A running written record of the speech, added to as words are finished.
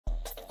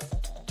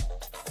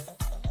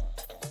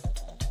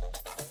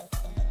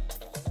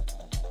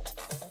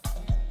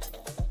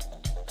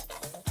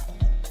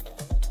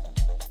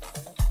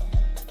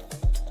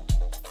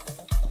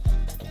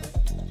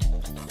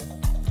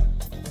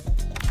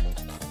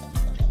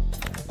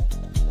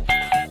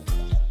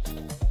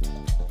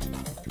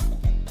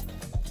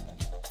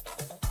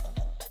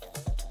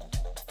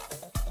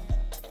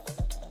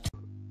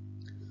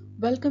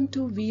Welcome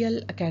to VL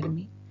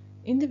Academy.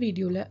 In the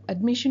video,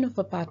 admission of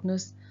a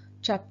partners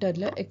chapter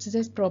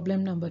exercise problem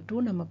number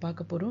 2 நம்ம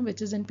பார்க்க போறோம்,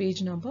 which is in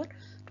page number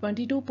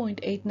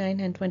 22.89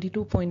 and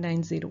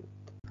 22.90.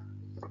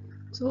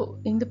 So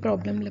in the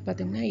problem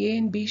பாத்தீங்கன்னா A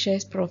and B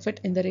shares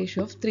profit in the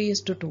ratio of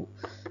 3:2.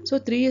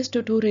 So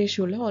 3:2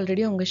 ratioல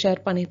already அவங்க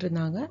share பண்ணிட்டு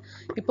இருந்தாங்க.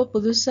 இப்போ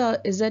புதுசா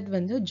Z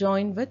வந்து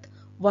join with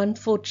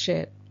 1/4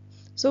 share.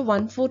 So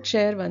 1/4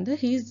 share வந்து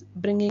he is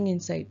bringing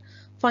inside.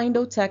 Find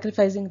out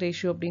sacrificing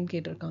ratio அப்படின்னு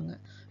கேட்டிருக்காங்க.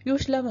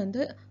 யூஸ்வலா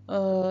வந்து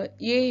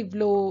A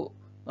இவ்வளோ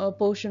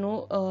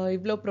போர்ஷனும்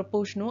இவ்வளோ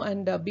ப்ரொபோர்ஷனும்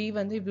அண்ட் B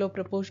வந்து இவ்வளோ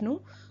ப்ரொபோர்ஷனும்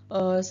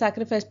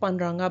சாக்ரிஃபைஸ்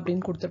பண்ணுறாங்க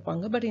அப்படின்னு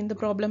கொடுத்துருப்பாங்க. பட் இந்த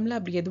ப்ராப்ளமில்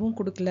அப்படி எதுவும்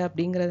கொடுக்கல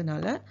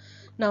அப்படிங்கிறதுனால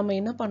நாம்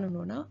என்ன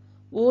பண்ணணும்னா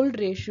ஓல்ட்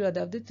ரேஷியோ,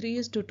 அதாவது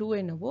 3:2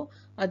 என்னவோ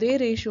அதே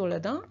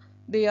ரேஷியோவில் தான்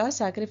they are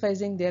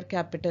sacrificing there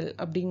capital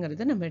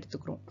அப்படிங்கிறத நம்ம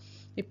எடுத்துக்கிறோம்.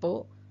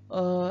 இப்போது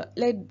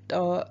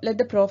let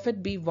the profit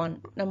be 1.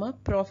 நம்ம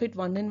ப்ராஃபிட்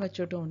 1ன்னு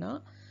வச்சுட்டோம்னா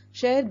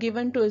share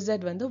given to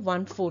Z வந்து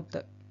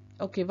 1/4.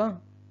 ஓகேவா?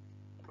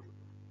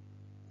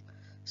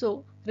 So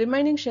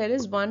remaining share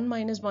is 1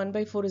 minus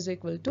 1/4 is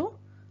equal to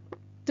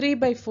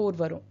 3/4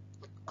 வரும்.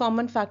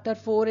 Common factor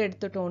 4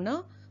 எடுத்துட்டோம்னா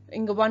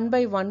இங்க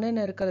 1/1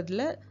 ன்னு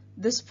இருக்கிறதுல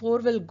this 4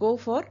 will go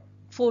for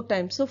 4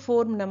 times. So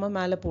 4 நம்ம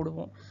மேல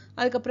போடுவோம்.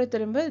 அதுக்கப்புறம்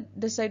திரும்ப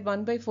this side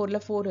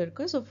 1/4ல 4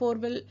 இருக்கு. So 4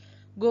 will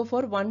go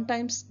for 1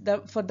 times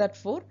for that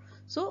 4.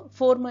 So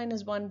 4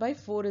 minus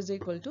 1/4 is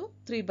equal to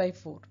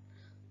 3/4.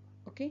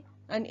 Okay,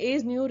 and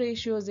A's new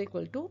ratio is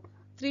equal to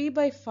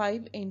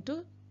 3/5 into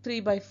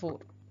 3/4.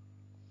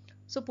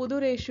 So புது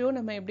ratio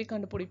நம்ம எப்படி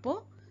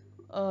கண்டுபிடிப்போம்?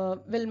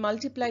 Will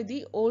multiply the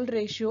old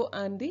ratio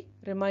and the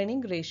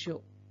remaining ratio.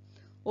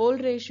 Old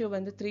ratio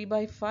வந்து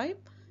 3/5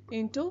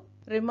 into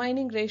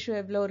remaining ratio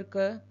எவ்வளோ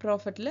இருக்கு?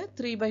 ப்ராஃபிட்ல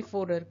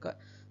 3/4 இருக்கு.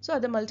 So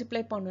அதை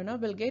multiply பண்ணோம்னா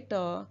will get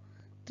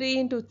 3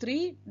 into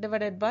 3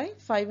 divided by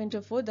 5 into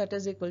 4, that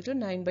is equal to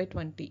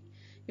 9/20.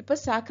 இப்போ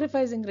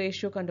sacrificing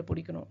ratio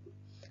கண்டுபிடிக்கணும்.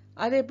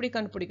 அதை எப்படி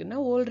கண்டுபிடிக்கணும்னா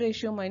old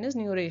ratio minus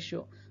new ratio.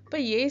 இப்போ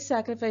A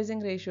sacrificing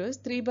ratio is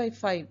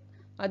 3/5,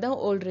 அதான்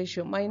old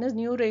ratio, minus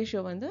new ratio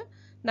வந்து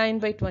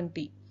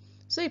 9/20.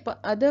 ஸோ இப்போ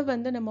அதை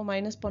வந்து நம்ம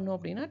மைனஸ் பண்ணோம்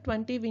அப்படின்னா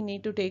 20 we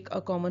need to take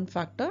a common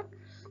factor.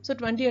 So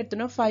 20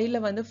 எடுத்தோம்னா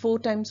 5ல வந்து 4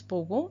 times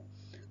போகும்.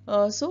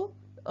 ஸோ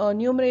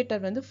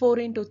நியூமரேட்டர் வந்து 4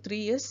 into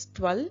 3 is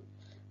 12.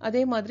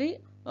 அதே மாதிரி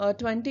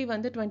 20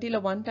 வந்து 20ல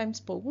 1 times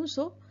போகும்.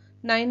 So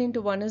 9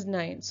 into 1 is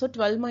 9. So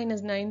 12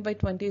 minus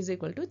 9/20 is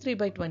equal to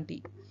 3/20.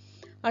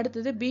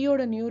 அடுத்தது B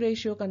யோட நியூ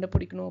ரேஷியோ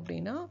கண்டுபிடிக்கணும்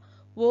அப்படின்னா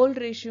volt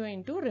ratio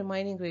into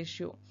remaining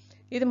ratio.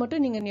 இது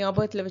மட்டும் நீங்கள்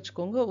ஞாபகத்தில்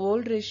வச்சுக்கோங்க.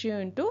 Volt ratio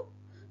into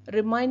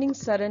remaining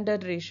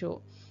surrendered ratio,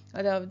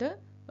 அதாவது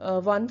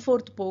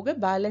 1/4 போக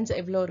பேலன்ஸ்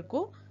எவ்வளோ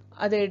இருக்கோ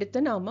அதை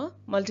எடுத்து நாம்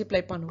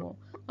மல்டிப்ளை பண்ணுவோம்.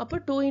 அப்போ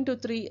 2 into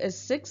 3 is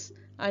 6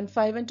 and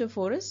 5 into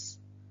 4 is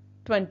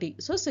 20.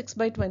 So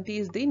 6/20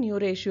 is the new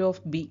ratio of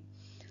B.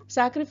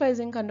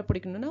 Sacrificing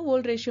கண்டுபிடிக்கணும்னா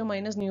volt ratio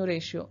minus new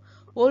ratio.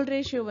 Volt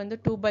ratio வந்து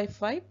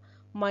 2/5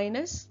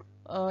 மைனஸ்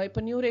இப்போ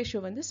நியூ ரேஷியோ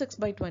வந்து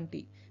 6/20.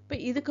 இப்போ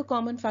இதுக்கு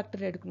காமன்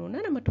ஃபேக்டர் எடுக்கணும்னா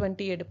நம்ம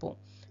 20 எடுப்போம்.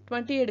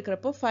 20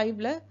 எடுக்கிறப்போ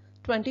 5ல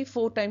 20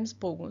 4 டைம்ஸ்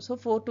போகும். So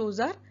 4 2s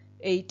are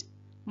 8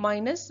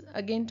 minus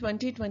again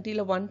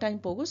 20ல 1 time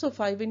போகும். So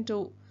 6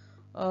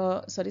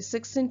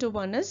 into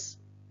 1 is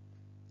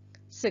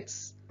 6.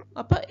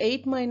 அப்போ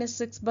 8 minus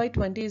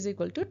 6/20 is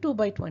equal to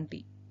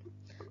 2/20.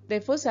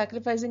 Therefore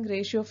sacrificing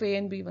ratio of A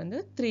and B வந்து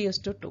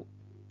 3:2.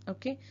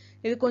 ஓகே,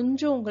 இது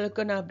கொஞ்சம்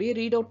உங்களுக்கு நான் அப்படியே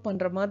ரீட் அவுட்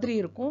பண்ணுற மாதிரி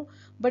இருக்கும்.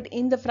 பட்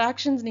இந்த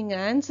ஃப்ராக்ஷன்ஸ்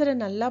நீங்கள் ஆன்சரை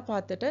நல்லா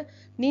பார்த்துட்டு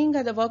நீங்கள்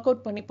அதை ஒர்க்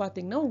அவுட் பண்ணி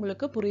பார்த்தீங்கன்னா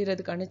உங்களுக்கு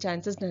புரியறதுக்கான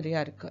சான்சஸ் நிறையா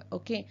இருக்குது.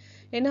 ஓகே,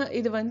 ஏன்னா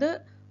இது வந்து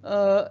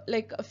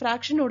லைக்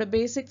ஃப்ராக்ஷனோட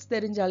பேசிக்ஸ்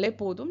தெரிஞ்சாலே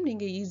போதும்,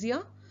 நீங்கள்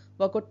ஈஸியாக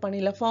ஒர்க் அவுட்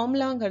பண்ணிடலாம்.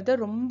 ஃபார்முலாங்கிறது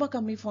ரொம்ப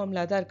கம்மி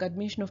ஃபார்முலா தான் இருக்குது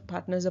அட்மிஷன் ஆஃப்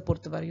பார்ட்னர்ஸை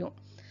பொறுத்த வரையும்.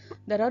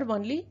 There are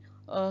only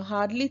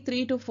hardly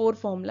 3 to 4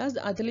 formulas.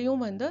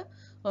 அதுலேயும் வந்து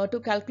to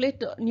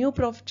calculate new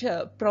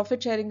profit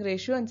sharing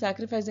ratio and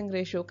sacrificing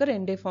ratioக்கு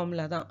ரெண்டே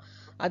ஃபார்முலா தான்.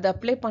 அதை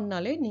அப்ளை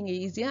பண்ணாலே நீங்கள்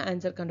ஈஸியாக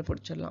ஆன்சர்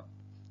கண்டுபிடிச்சிடலாம்.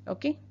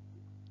 ஓகே,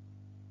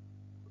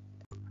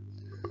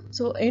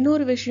 ஸோ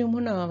இன்னொரு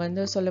விஷயமும் நான்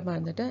வந்து சொல்ல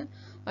மறந்துட்டேன்.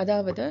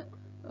 அதாவது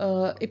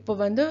இப்போ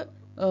வந்து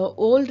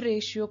ஓல்ட்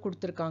ரேஷியோ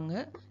கொடுத்துருக்காங்க.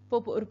 இப்போ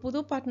ஒரு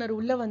புது பார்ட்னர்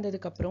உள்ளே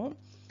வந்ததுக்கப்புறம்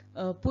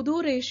புது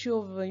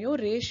ரேஷியோவையும்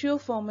ரேஷியோ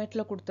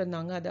ஃபார்மேட்டில்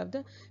கொடுத்துருந்தாங்க. அதாவது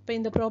இப்போ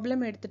இந்த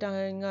ப்ராப்ளம்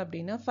எடுத்துட்டாங்க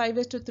அப்படின்னா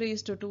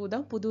 5:3:2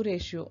 தான் புது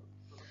ரேஷியோ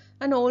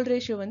அண்ட் ஓல்ட்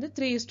ரேஷியோ வந்து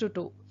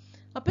 3:2.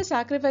 அப்போ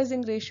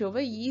சாக்ரிஃபைசிங்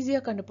ரேஷியோவை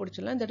ஈஸியாக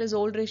கண்டுபிடிச்சிடலாம். That is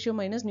volt ratio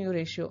minus new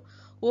ratio.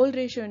 Volt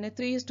ratio என்ன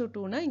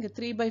 3:2னா இங்கே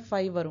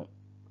 3/5 வரும்.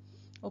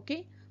 ஓகே,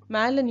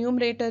 மேலே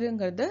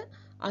நியூமரேட்டருங்கிறது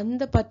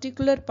அந்த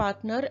பர்டிகுலர்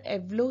பார்ட்னர்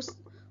எவ்வளோ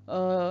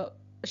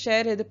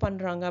ஷேர் எது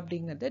பண்ணுறாங்க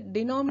அப்படிங்கிறது,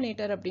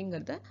 டினாமினேட்டர்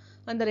அப்படிங்கிறத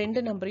அந்த ரெண்டு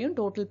நம்பரையும்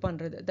டோட்டல்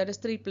பண்ணுறது, தட்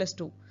இஸ் 3 +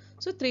 2.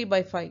 ஸோ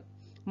 3/5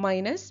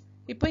 மைனஸ்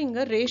இப்போ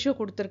இங்கே ரேஷியோ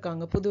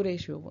கொடுத்துருக்காங்க புது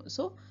ரேஷியோவும்.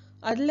 ஸோ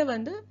அதில்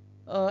வந்து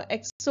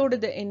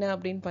எக்ஸோடது என்ன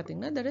அப்படின்னு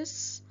பார்த்தீங்கன்னா தட் இஸ்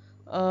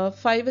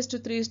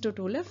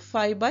 5:3:2ல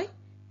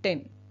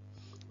 5/10.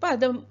 இப்போ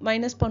அதை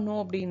மைனஸ்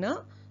பண்ணோம் அப்படின்னா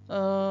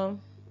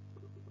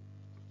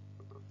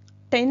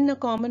 10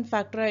 காமன்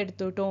ஃபேக்டராக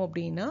எடுத்துட்டோம்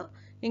அப்படின்னா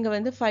இங்க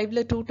வந்து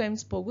 5ல 2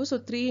 times போகும். So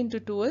 3 into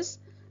 2 is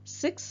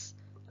 6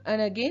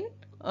 and again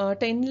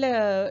 10ல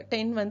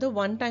 10 வந்து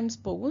 1 times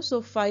போகும். So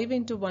 5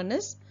 into 1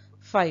 is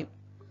 5.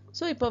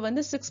 So இப்போ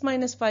வந்து 6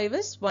 minus 5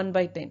 is 1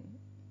 by 10.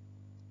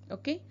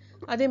 Okay.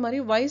 அதே மாதிரி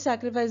y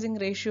sacrificing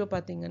ratio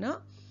பாத்தீங்கன்னா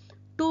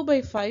 2 by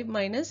 5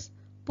 minus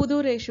புது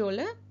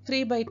ரேஷியோல 3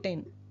 by 10.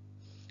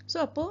 So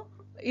அப்போ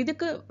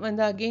இதுக்கு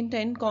வந்து again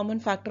 10 common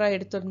factor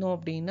எடுத்துறணும்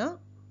அப்படின்னா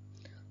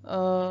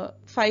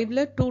 5ல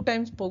 2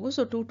 times போகும்.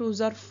 So 2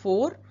 2s are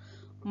 4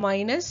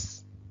 minus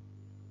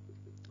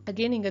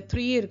again இங்க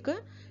 3 இருக்கு.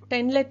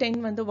 10ல 10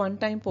 வந்து 1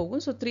 time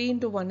போகும். So 3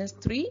 into 1 is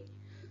 3.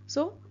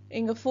 So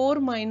இங்க 4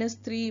 minus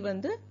 3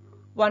 வந்து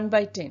 1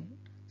 by 10.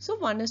 So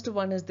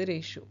 1:1 is the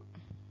ratio.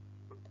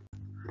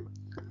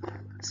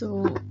 So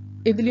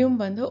இதுலயும்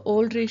வந்து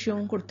old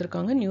ratioவும்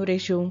கொடுத்திருக்காங்க, new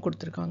ratioவும்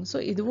கொடுத்திருக்காங்க. So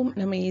இதுவும்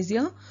நம்ம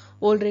ஈஸியா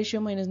old ratio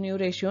minus new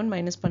ratio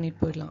minus பண்ணிட்டு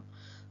போயிடலாம்.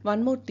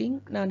 One more thing,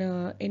 நான்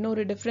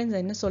இன்னொரு டிஃபரன்ஸ்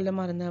என்ன சொல்ல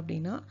மறந்தேன்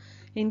அப்படின்னா,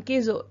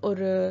 இன்கேஸ்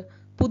ஒரு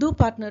புது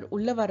பார்ட்னர்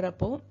உள்ள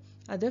வர்றப்போ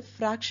அது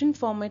fraction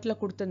ஃபார்மேட்ல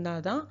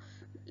கொடுத்திருந்தாதான்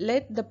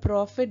let the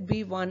profit be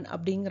 1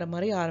 அப்படிங்கிற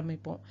மாதிரி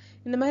ஆரம்பிப்போம்.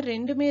 இந்த மாதிரி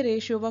ரெண்டுமே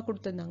ரேஷியோவா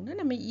கொடுத்திருந்தாங்கன்னா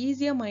நம்ம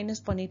ஈஸியா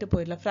மைனஸ் பண்ணிட்டு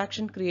போயிடலாம்,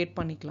 ஃப்ராக்ஷன் கிரியேட்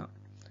பண்ணிக்கலாம்.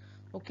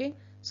 ஓகே,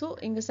 so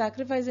இங்க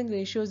sacrificing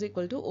ratio is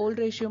equal to old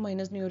ratio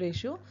minus new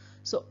ratio.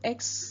 So x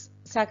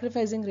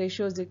sacrificing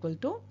ratio is equal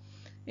to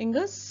இங்க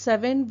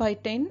 7 by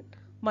 10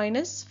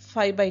 minus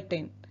 5 by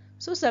 10.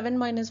 So 7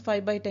 minus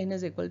 5 by 10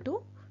 is equal to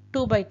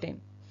 2 by 10.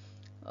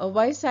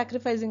 Y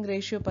sacrificing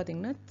ratio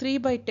பாத்தீங்கன்னா 3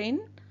 by 10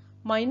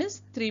 minus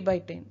 3 by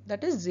 10,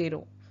 that is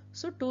 0.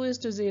 So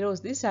 2:0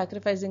 is the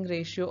sacrificing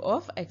ratio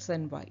of x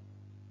and y.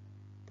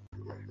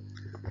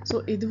 So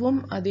இதுவும்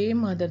அதே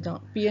மாதிரி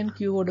தான். P and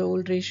Q ஓட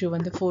old ratio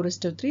வந்து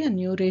 4:3 and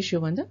new ratio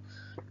வந்து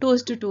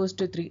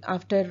 2:2:3.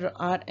 After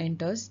R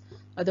enters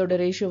அதோட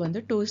ratio வந்து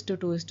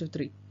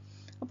 2:2:3.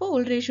 அப்போ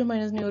old ratio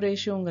minus new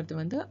ratioங்கிறது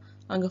வந்து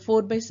அங்க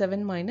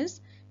 4/7 minus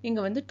இங்க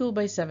வந்து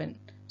 2/7.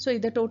 So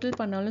இதை total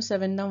பண்ணாலும்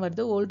 7 தான்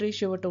வருது, old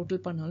ratio total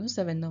பண்ணாலும்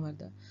 7 தான்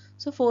வருது.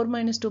 So 4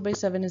 minus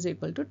 2/7 is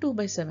equal to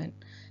 2/7.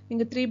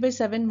 இங்க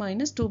 3/7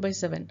 minus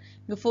 2/7.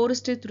 இங்க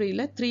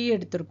 4:3ல 3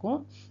 எடுத்திருக்கோம்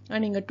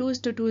and இங்க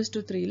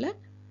 2:2:3ல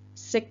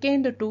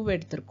second 2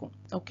 எடுத்திருக்கோம்.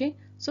 Okay,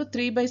 so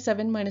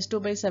 3/7 minus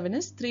 2/7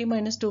 is 3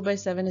 minus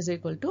 2/7 is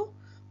equal to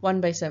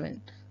 1/7.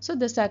 So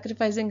the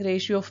sacrificing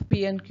ratio of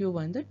P and Q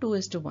வந்து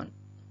 2:1.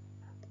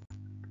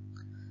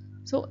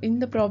 So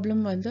இந்த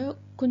ப்ராப்ளம் வந்து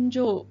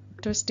கொஞ்சம்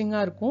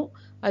இன்ட்ரெஸ்டிங்கா இருக்கும்.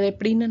 அது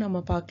எப்படின்னு நம்ம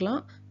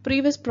பார்க்கலாம்.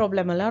 ப்ரீவியஸ்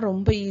ப்ராப்ளம் எல்லாம்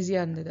ரொம்ப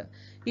ஈஸியா இருந்தது.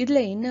 இதுல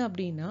என்ன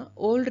அப்படின்னா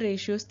old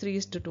ratios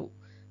 3:2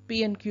 P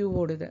and Q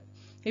ஓடுது.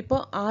 இப்போ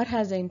R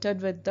has entered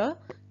with the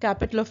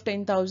capital of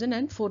 10,000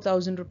 and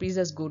 4,000 rupees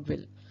as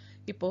goodwill.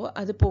 இப்போ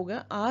அது போக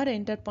R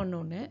enter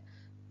பண்ணோன்னே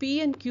P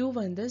and Q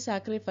வந்து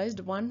sacrificed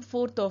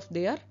 1/4 of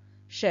their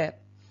share.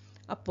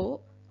 அப்போ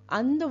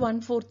அந்த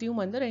 1/4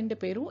 வந்து ரெண்டு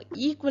பேரும்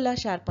ஈக்குவலா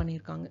ஷேர்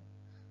பண்ணிருக்காங்க.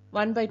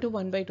 1/2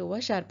 1/2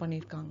 ஷேர்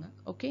பண்ணிருக்காங்க.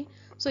 ஓகே,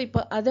 so இப்போ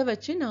அதை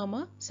வச்சு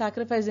நாம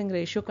sacrificing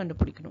ratio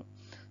கண்டுபிடிக்கணும்.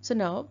 So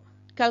now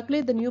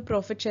calculate the new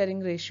profit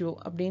sharing ratio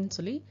அப்படின்னு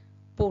சொல்லி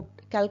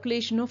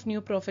calculation of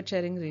new profit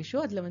sharing ratio.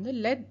 அதுல வந்து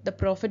let the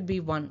profit be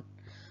 1.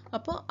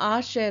 அப்போ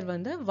our share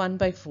வந்து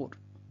 1/4.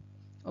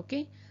 ஓகே,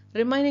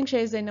 remaining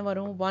shares என்ன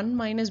வரும்? 1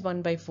 minus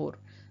 1/4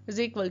 is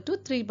equal to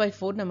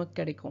 3/4 நமக்கு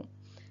கிடைக்கும்.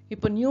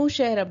 இப்போ new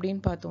share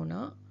அப்படின்னு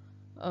பார்த்தோம்னா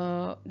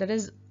that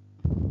is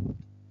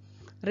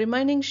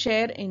remaining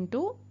share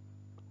into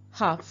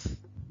half.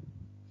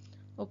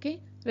 Okay,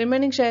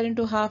 remaining share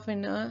into half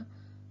in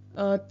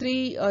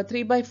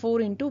 3/4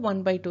 into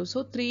 1/2.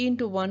 So 3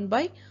 into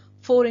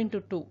 1/4 into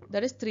 2,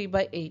 that is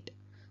 3/8.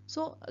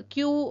 So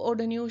Q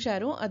ஓட new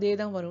share அதே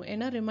தான் வரும்.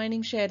 ஏன்னா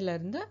remaining shareல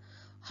இருந்து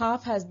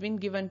half has been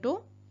given to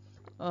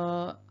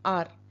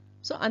R.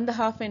 So அந்த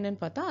half என்னன்னு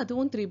பார்த்தா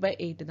அதுவும்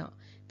 3/8 தான்.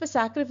 இப்போ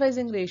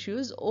sacrificing ratio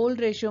is old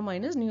ratio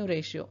minus new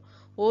ratio.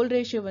 Old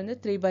ratio வந்து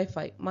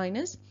 3/5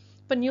 minus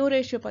இப்போ new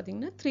ratio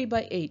பாத்தீங்கன்னா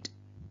 3/8.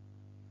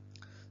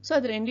 So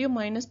அது ரெண்டையும்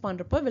மைனஸ்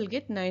பண்றப்போ will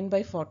get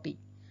 9/40.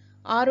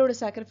 R ஓட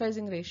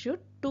sacrificing ratio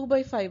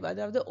 2/5,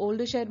 அதாவது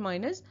old share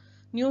minus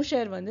new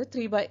share வந்து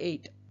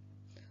 3/8.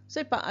 So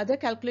இப்போ அதை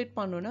calculate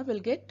பண்ணோம்னா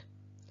will get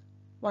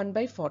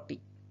 1/40.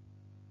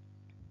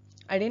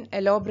 I didn't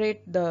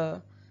elaborate the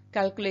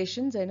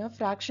calculations. ஏன்னா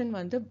fraction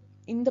வந்து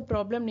இந்த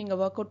problem நீங்க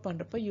work out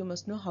பண்றப்போ you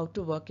must know how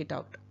to work it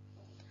out.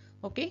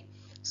 Okay,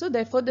 so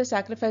therefore the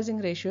sacrificing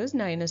ratio is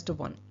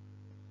 9:1.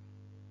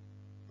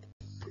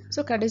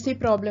 So கடைசி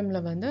ப்ராப்ளம்ல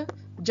வந்து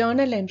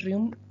journal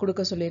entryயும்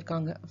கொடுக்க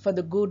சொல்லியிருக்காங்க for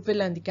the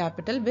goodwill and the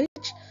capital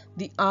which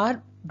the R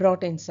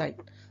brought inside.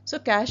 So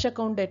cash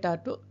account data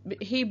to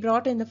he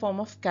brought in the form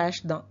of cash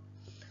தான்,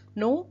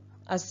 no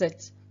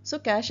assets. So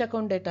cash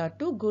account data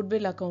to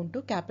goodwill account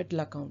to capital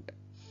account.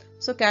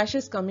 So cash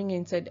is coming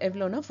inside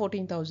எவ்வளோனா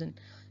 14,000.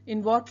 In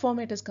what form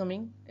it is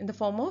coming? In the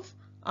form of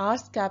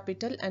R's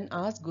capital and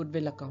R's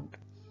goodwill account.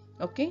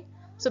 Okay,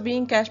 so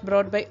being cash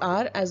brought by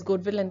R as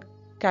goodwill and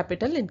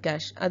capital in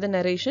cash. அது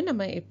narration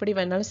நம்ம எப்படி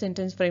வேணாலும்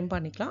sentence frame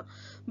பண்ணிக்கலாம்.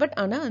 But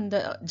ஆனா அந்த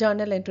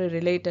journal entry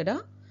related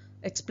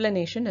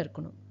explanation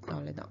இருக்கணும்.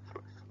 அவ்வளவுதான்.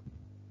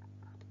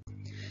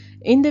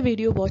 இந்த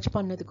வீடியோ வாட்ச்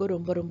பண்ணதுக்கு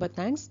ரொம்ப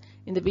தேங்க்ஸ்.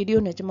 இந்த வீடியோ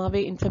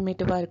நிஜமாவே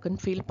இன்ஃபர்மேட்டிவா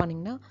இருக்குன்னு ஃபீல்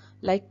பண்ணீங்கன்னா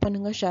லைக்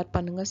பண்ணுங்க, ஷேர்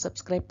பண்ணுங்க,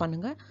 சப்ஸ்கிரைப்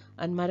பண்ணுங்க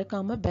அண்ட்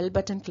மறக்காம பெல்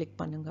பட்டன் கிளிக்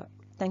பண்ணுங்க.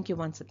 Thank you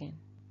once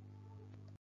again.